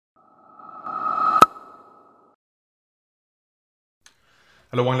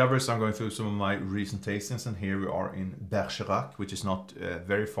Hello wine lovers, I'm going through some of my recent tastings, and here we are in Bergerac, which is not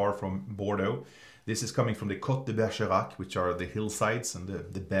very far from Bordeaux. This is coming from the Côtes de Bergerac, which are the hillsides and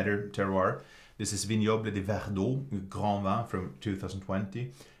the better terroir. This is Vignoble de Verdots, Grand Vin from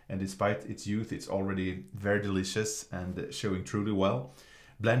 2020, and despite its youth, it's already very delicious and showing truly well.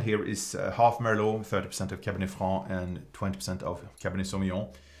 Blend here is half Merlot, 30% of Cabernet Franc and 20% of Cabernet Sauvignon.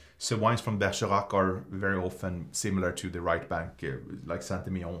 So wines from Bergerac are very often similar to the right bank, like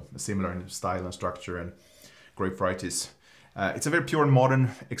Saint-Emilion, similar in style and structure and grape varieties. It's a very pure and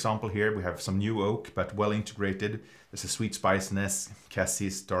modern example here. We have some new oak, but well integrated. There's a sweet spiciness,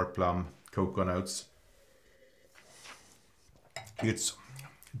 cassis, dark plum, cocoa notes. It's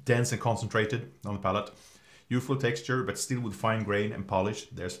dense and concentrated on the palate. Youthful texture, but still with fine grain and polish.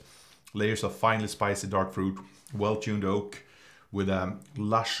 There's layers of finely spicy dark fruit, well-tuned oak, with a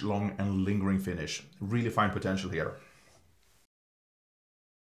lush, long and lingering finish. Really fine potential here.